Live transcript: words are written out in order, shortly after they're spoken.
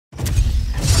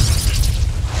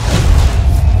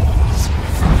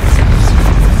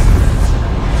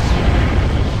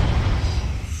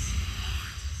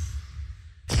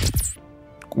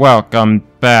Welcome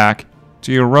back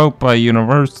to Europa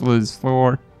Universalis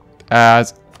floor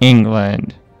as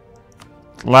England.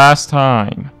 Last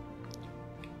time,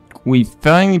 we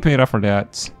finally paid off our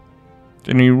debts,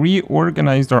 and we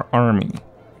reorganized our army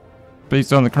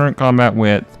based on the current combat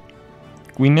width.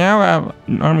 We now have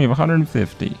an army of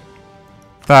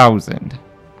 150,000.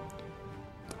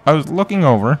 I was looking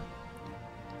over,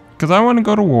 because I want to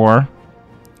go to war,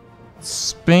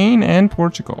 Spain and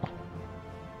Portugal.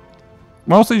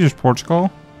 Mostly just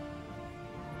Portugal,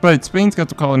 but Spain's got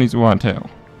the colonies we want too.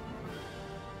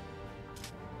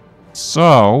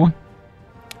 So,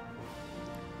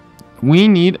 we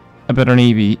need a better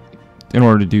navy in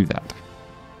order to do that.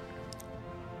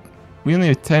 We only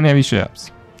have 10 heavy ships.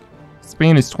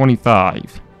 Spain is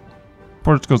 25.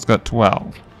 Portugal's got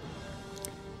 12.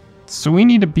 So we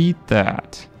need to beat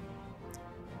that.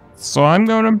 So I'm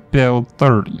going to build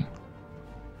 30.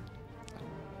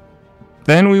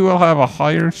 Then we will have a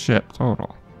higher ship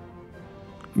total.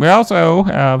 We also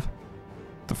have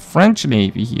the French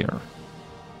Navy here.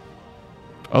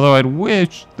 Although I'd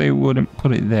wish they wouldn't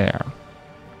put it there.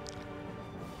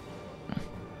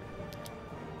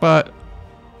 But,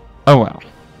 oh well.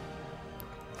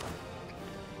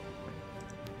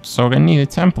 So we're gonna need a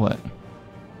template.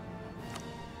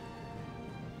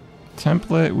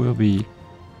 Template will be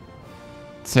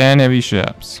 10 heavy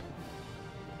ships.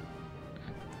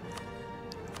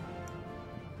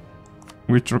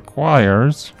 Which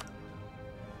requires,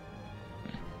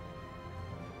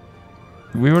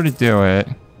 if we were to do it,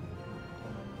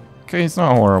 okay, it's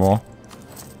not horrible,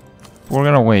 but we're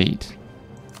gonna wait.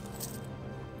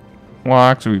 Well,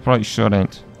 actually, we probably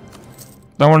shouldn't.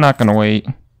 No, we're not gonna wait.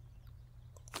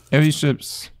 Heavy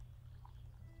ships.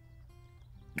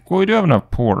 Well, we do have enough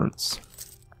ports.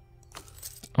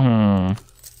 No,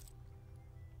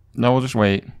 we'll just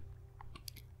wait.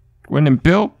 We're gonna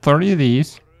build 30 of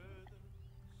these.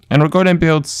 And we're going to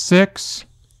build 6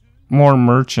 more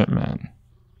merchantmen.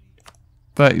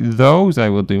 Those I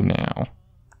will do now.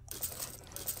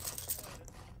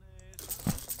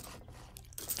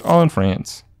 All in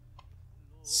France.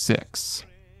 6.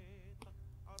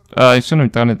 I shouldn't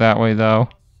have done it that way though.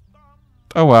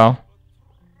 Oh well.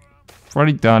 I've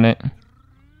already done it.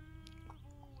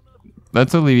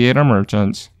 Let's alleviate our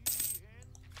merchants.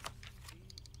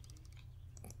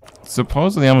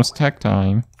 Supposedly almost tech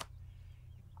time.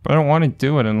 But I don't want to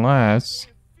do it unless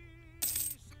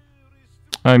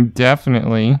I'm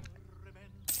definitely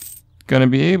gonna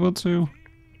be able to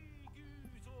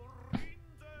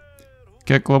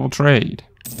get global trade.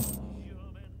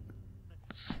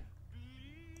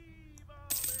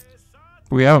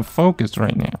 We have a focus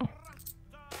right now.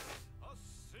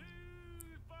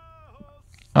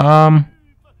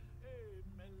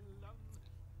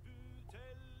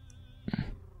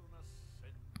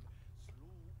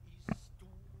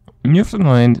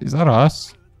 Newfoundland, is that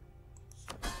us?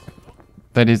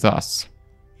 That is us.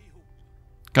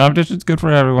 Competition's good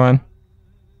for everyone.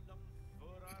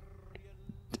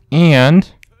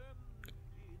 And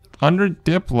under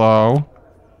Diplo,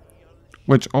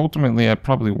 which ultimately I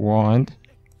probably want,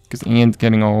 because Ian's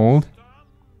getting old.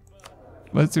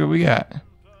 Let's see what we got.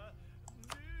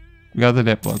 We got the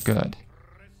Diplo, good.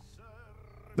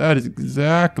 That is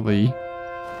exactly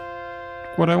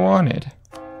what I wanted.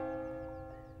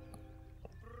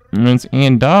 And once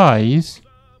Anne dies,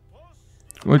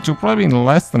 which will probably be in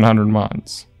less than 100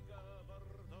 months.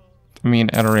 I mean,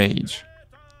 at her age.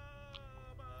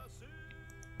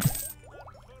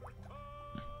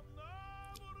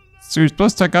 So you're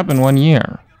supposed to tech up in 1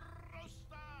 year.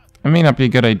 That may not be a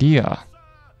good idea.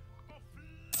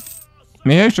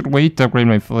 Maybe I should wait to upgrade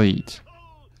my fleet.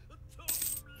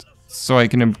 So I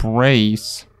can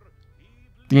embrace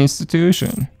the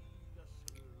institution.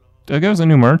 There goes a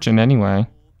new merchant anyway.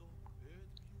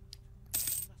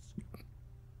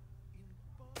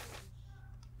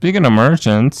 Speaking of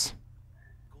merchants,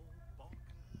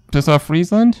 piss off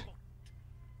Friesland?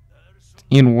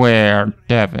 In where?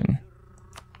 Devon.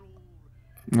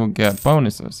 We'll get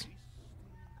bonuses.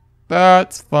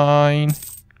 That's fine.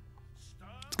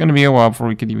 It's gonna be a while before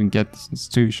we could even get this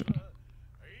institution.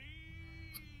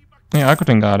 Yeah,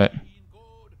 Aquitaine got it.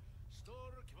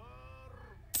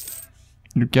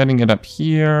 You're getting it up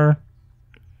here.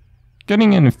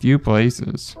 Getting in a few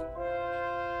places.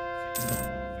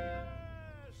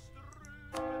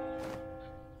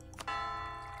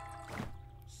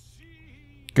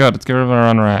 Good, let's get rid of our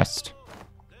unrest.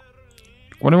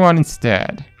 What do we want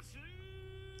instead?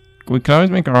 We can always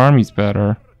make our armies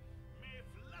better.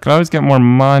 Could always get more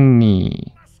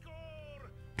money.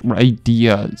 More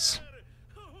ideas.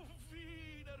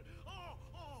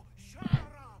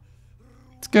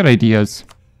 It's good ideas.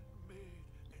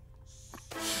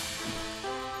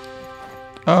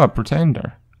 Oh, a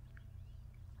pretender.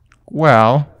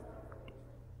 Well,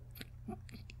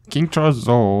 King Charles is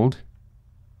old.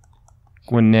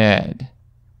 Gwynedd.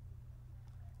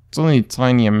 It's only a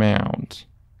tiny amount.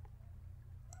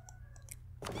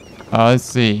 Let's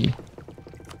see.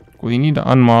 We need to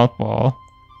unmothball.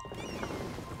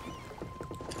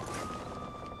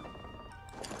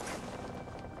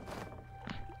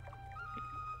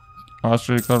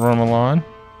 Austria declared war on Milan.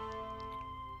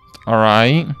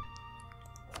 Alright.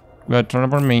 We gotta turn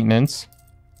up our maintenance.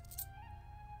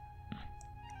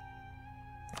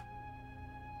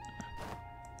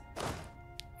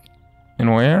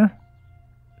 And where?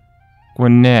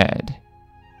 Gwynedd.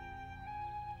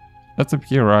 That's up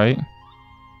here, right?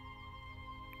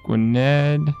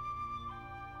 Gwynedd.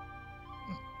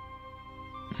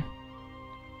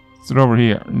 Is it over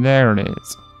here? There it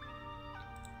is.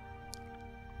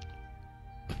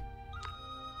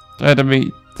 I had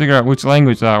to figure out which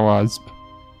language that was.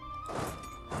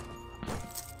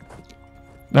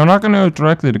 Now, I'm not going to go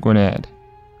directly to Gwynedd.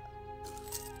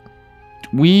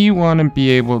 We want to be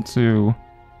able to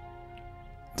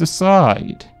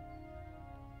decide.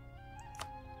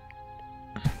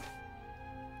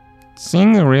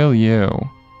 Seeing the real you.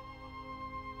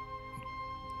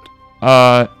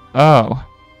 Oh.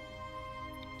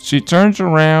 She turns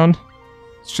around.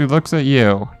 She looks at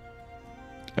you.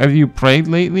 Have you prayed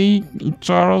lately,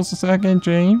 Charles II,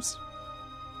 James?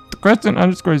 The question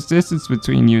underscores distance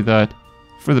between you that,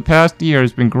 for the past year,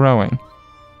 has been growing.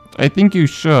 I think you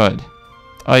should.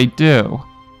 I do.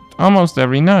 Almost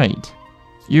every night.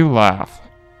 You laugh.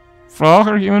 For all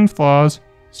her human flaws,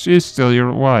 she is still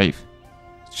your wife.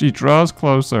 She draws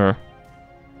closer.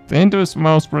 The hint of a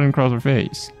smile spreading across her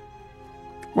face.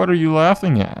 What are you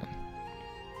laughing at?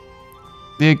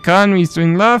 The economy is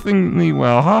doing laughingly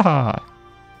well, haha.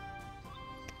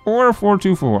 Or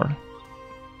 424.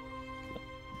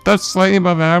 That's slightly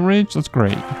above average, that's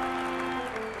great.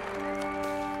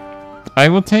 I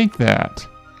will take that.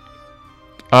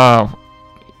 Oh.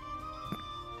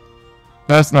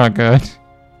 That's not good.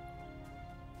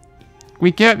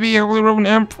 We can't be a Holy Roman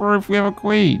Emperor if we have a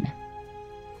queen.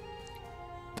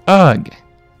 Ugh.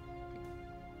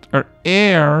 Our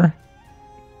heir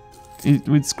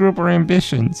would screw up our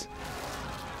ambitions.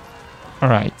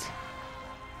 Alright.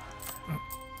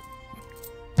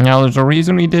 Now there's a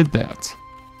reason we did that.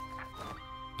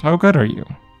 How good are you?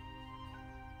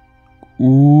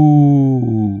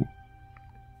 Ooh.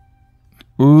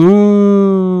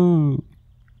 Ooh.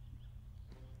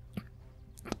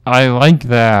 I like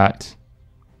that.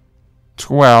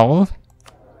 12.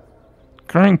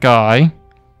 Current guy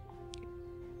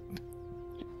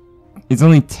is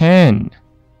only 10.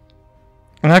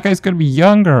 And that guy's gonna be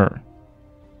younger.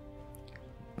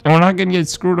 And we're not gonna get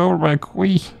screwed over by a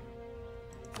queen.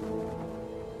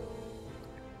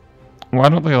 Why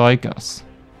don't they like us?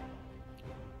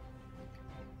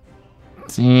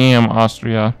 Damn,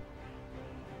 Austria.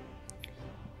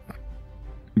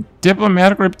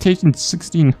 Diplomatic reputation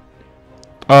 16.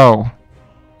 Oh.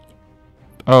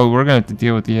 Oh, we're gonna have to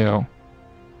deal with you.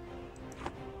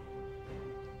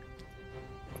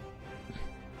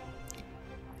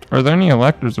 Are there any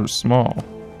electors or small?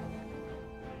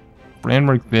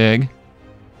 Brandenburg big.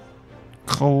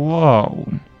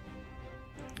 Cologne.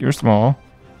 You're small.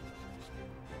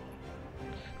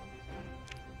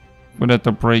 Would have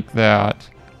to break that.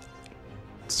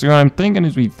 So what I'm thinking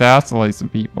is we vassalize some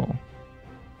people.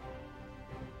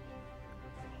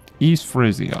 East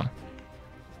Frisia.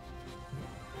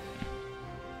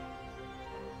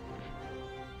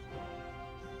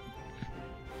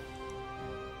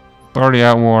 Already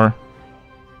at war.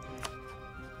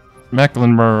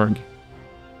 Mecklenburg.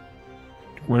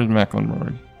 Where's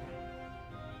Mecklenburg?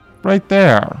 Right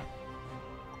there.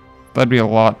 That'd be a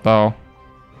lot though.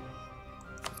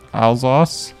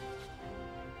 Alsace?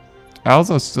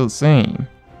 Alsace is still the same.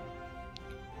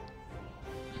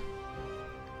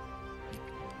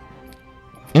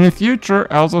 In the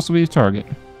future, Alsace will be a target.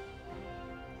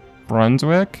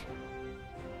 Brunswick?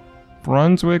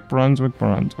 Brunswick, Brunswick,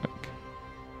 Brunswick.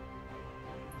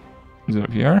 Is it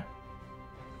up here?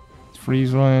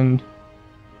 Friesland.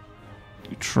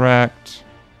 Utrecht.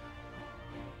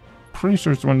 Pretty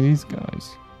sure it's one of these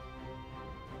guys.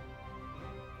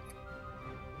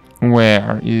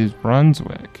 Where is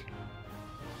Brunswick?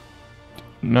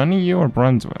 None of you are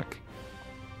Brunswick.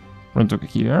 Brunswick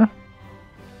here?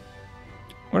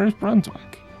 Where is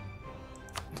Brunswick?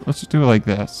 Let's just do it like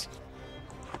this.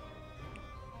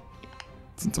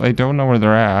 Since I don't know where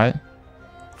they're at.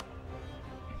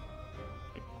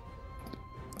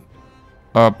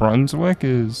 Brunswick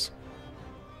is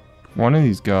one of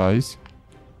these guys.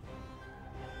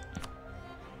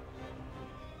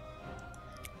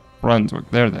 Brunswick.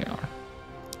 There they are.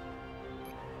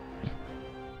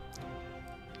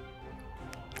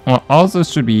 Well, all of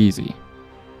this should be easy.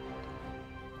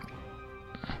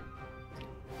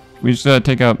 We should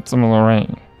take out some of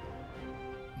Lorraine.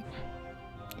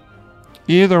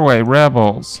 Either way,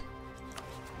 rebels.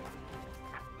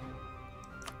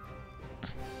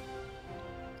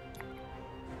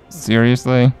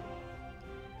 Seriously?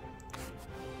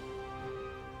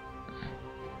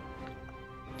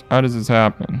 How does this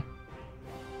happen?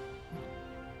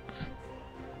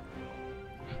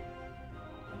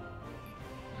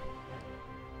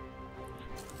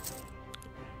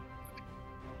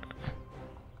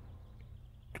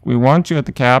 We want you at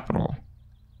the capital.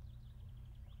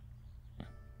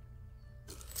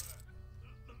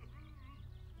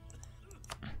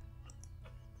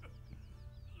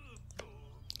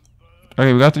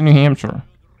 Okay, we got to New Hampshire.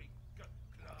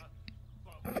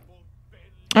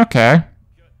 Okay.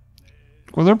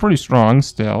 Well, they're pretty strong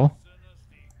still.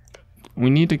 We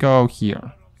need to go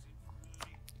here.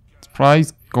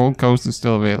 Surprise, Gold Coast is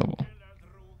still available.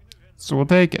 So we'll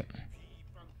take it.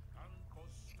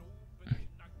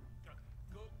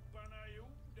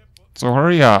 So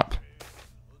hurry up.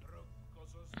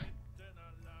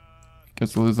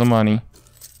 Guess we'll lose the money.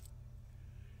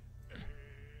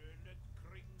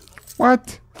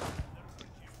 What?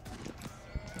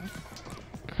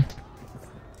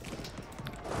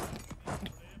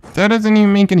 That doesn't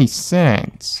even make any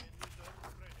sense.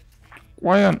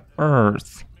 Why on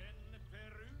earth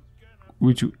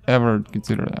would you ever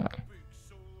consider that?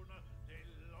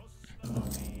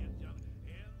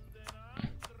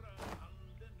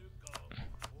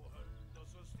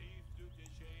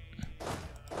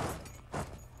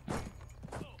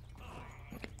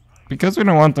 Because we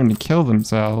don't want them to kill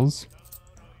themselves,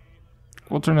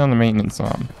 we'll turn down the maintenance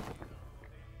on.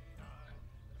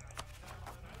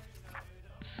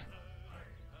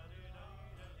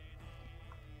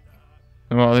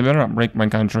 Well, they better not break my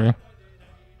country.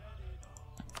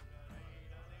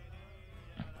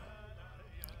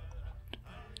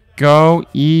 Go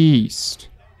east.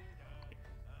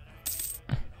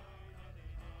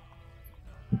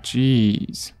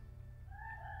 Jeez.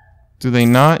 Do they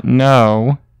not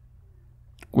know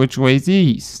which way's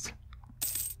east?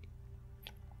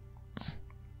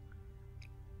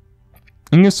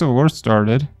 English Civil War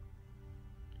started.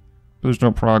 There's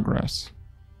no progress.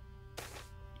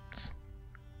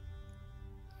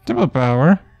 Diplo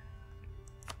power.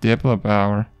 Diplo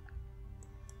power.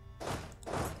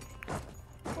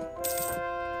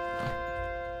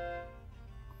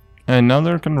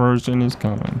 Another conversion is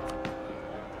coming.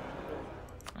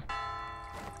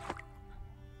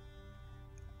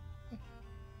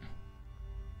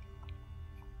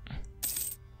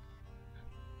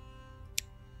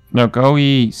 Now go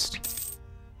east.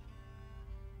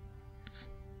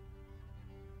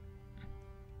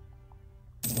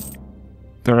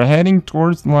 They're heading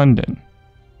towards London.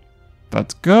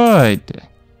 That's good.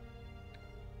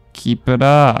 Keep it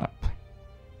up.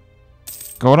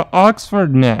 Go to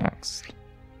Oxford next.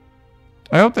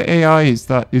 I hope the AI is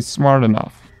smart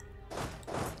enough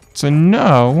to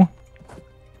know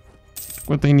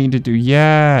what they need to do.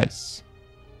 Yes.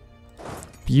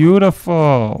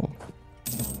 Beautiful.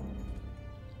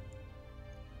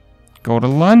 Go to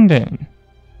London.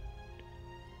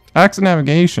 Acts of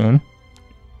Navigation.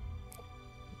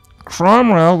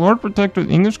 Cromwell, Lord Protector of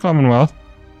the English Commonwealth,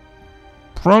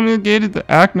 promulgated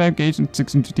the Act of Navigation in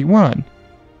 1651.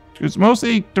 It was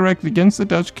mostly directed against the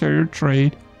Dutch carrier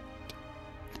trade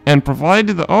and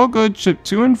provided that all goods shipped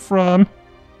to and from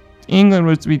England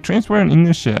was to be transported on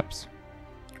English ships,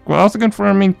 while also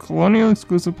confirming colonial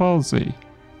exclusive policy.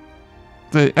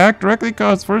 The act directly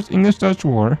caused the First English-Dutch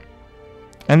War,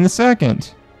 and the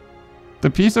second, the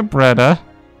Peace of Breda,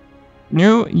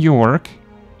 New York,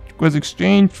 was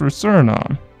exchanged for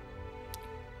Suriname,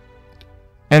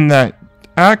 and that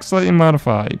act slightly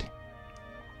modified,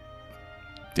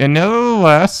 and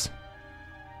nevertheless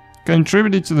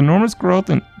contributed to the enormous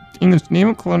growth in English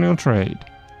naval colonial trade.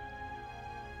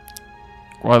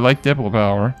 Well, I like Diplo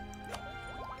power.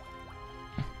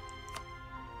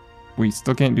 We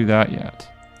still can't do that yet.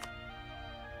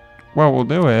 What we'll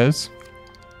do is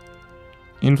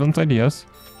influence ideas.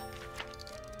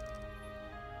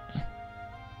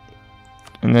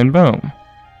 And then boom.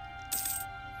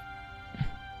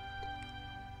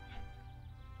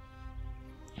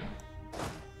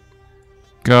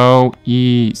 Go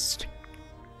east.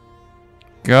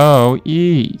 Go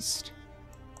east.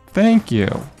 Thank you.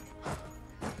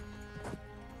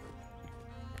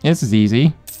 This is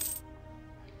easy.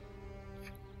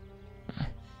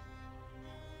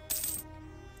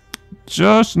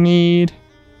 Just need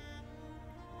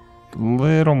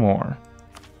little more.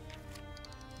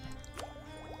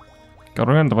 God,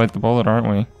 we're gonna have to bite the bullet, aren't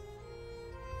we?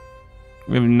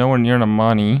 We have nowhere near enough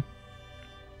money.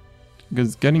 Because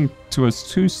it's getting to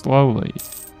us too slowly.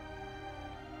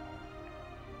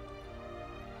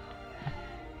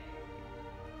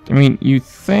 I mean, you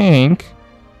think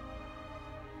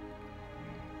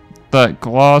that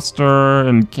Gloucester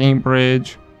and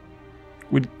Cambridge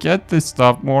would get this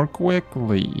stuff more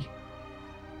quickly.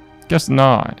 Guess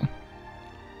not.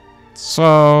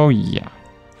 So, yeah.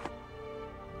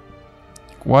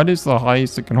 What is the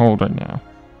highest it can hold right now?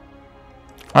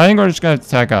 I think we're just gonna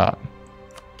attack up.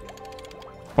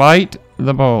 Bite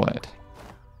the bullet.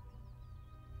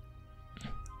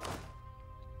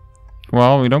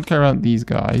 Well, we don't care about these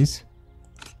guys.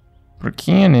 Our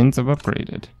cannons have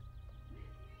upgraded.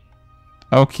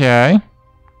 Okay. I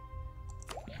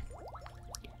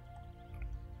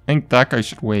think that guy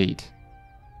should wait.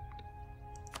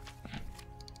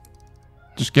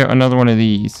 Just get another one of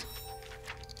these.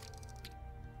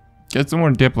 Get some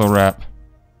more Diplo rep.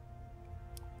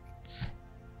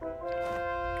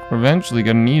 We're eventually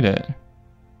gonna need it.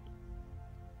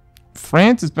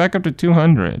 France is back up to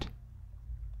 200.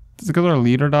 Is it because our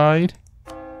leader died?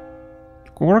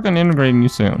 We'll work on integrating you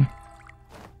soon.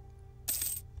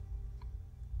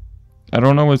 I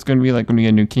don't know what it's gonna be like when we get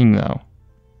a new king, though.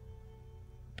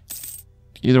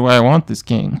 Either way, I want this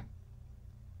king.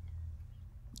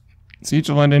 Siege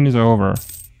of London is over.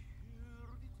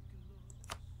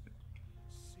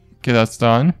 Okay, that's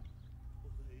done.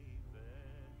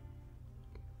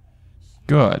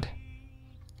 Good.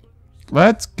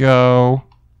 Let's go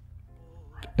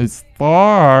as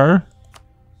far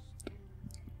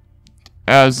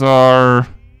as our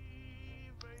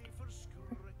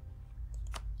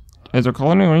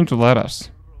colonial range will let us.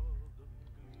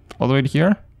 All the way to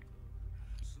here?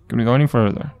 Can we go any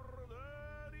further?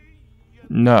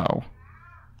 No.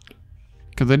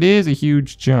 Because it is a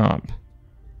huge jump.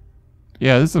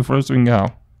 Yeah, this is the first we can go.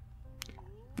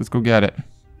 Let's go get it.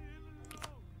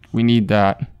 We need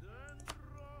that.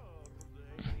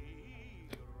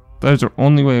 That is our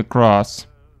only way across.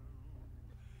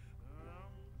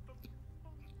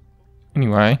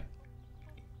 Anyway.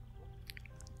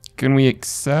 Can we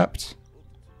accept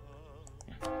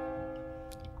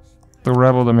the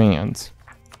rebel demands?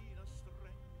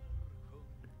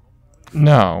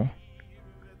 No.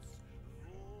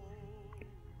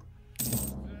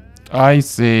 I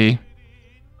see.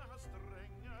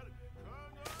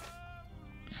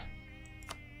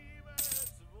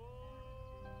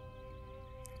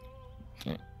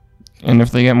 And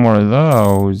if they get more of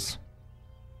those,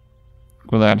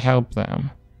 will that help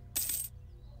them?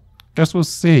 Guess we'll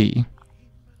see.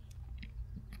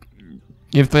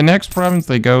 If the next province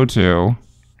they go to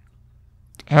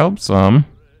helps them.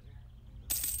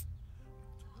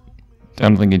 I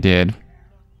don't think it did.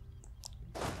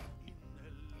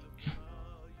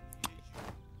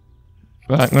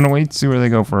 But I'm gonna wait to see where they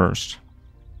go first.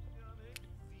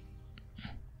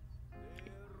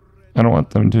 I don't want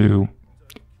them to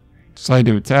decide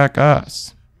to attack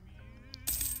us.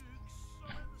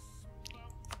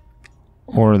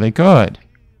 Or they could.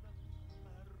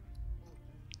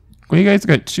 Well, you guys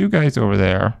got 2 guys over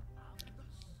there.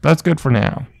 That's good for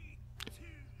now.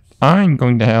 I'm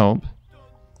going to help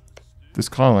this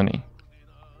colony.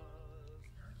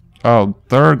 Oh,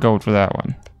 they're going for that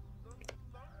one.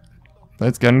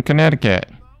 Let's get in Connecticut.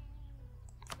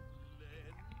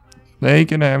 They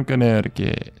can have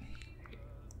Connecticut.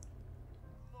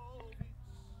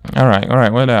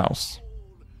 Alright, what else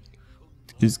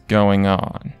is going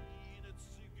on?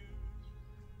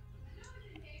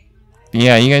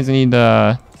 Yeah, you guys need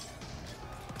to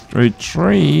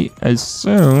retreat as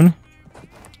soon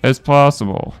as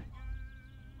possible.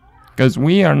 Because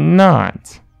we are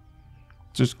not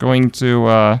just going to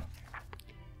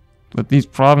let these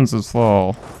provinces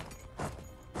fall.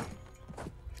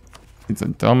 It's a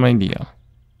dumb idea.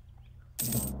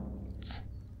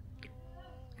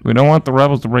 We don't want the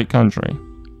rebels to break country.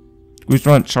 We just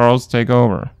want Charles to take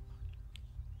over.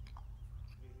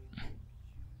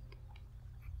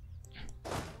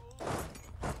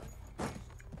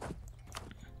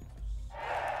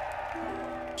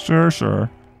 Sure.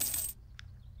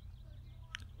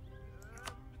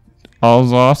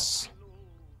 Alsace.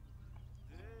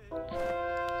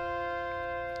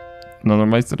 Another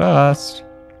mice to dust.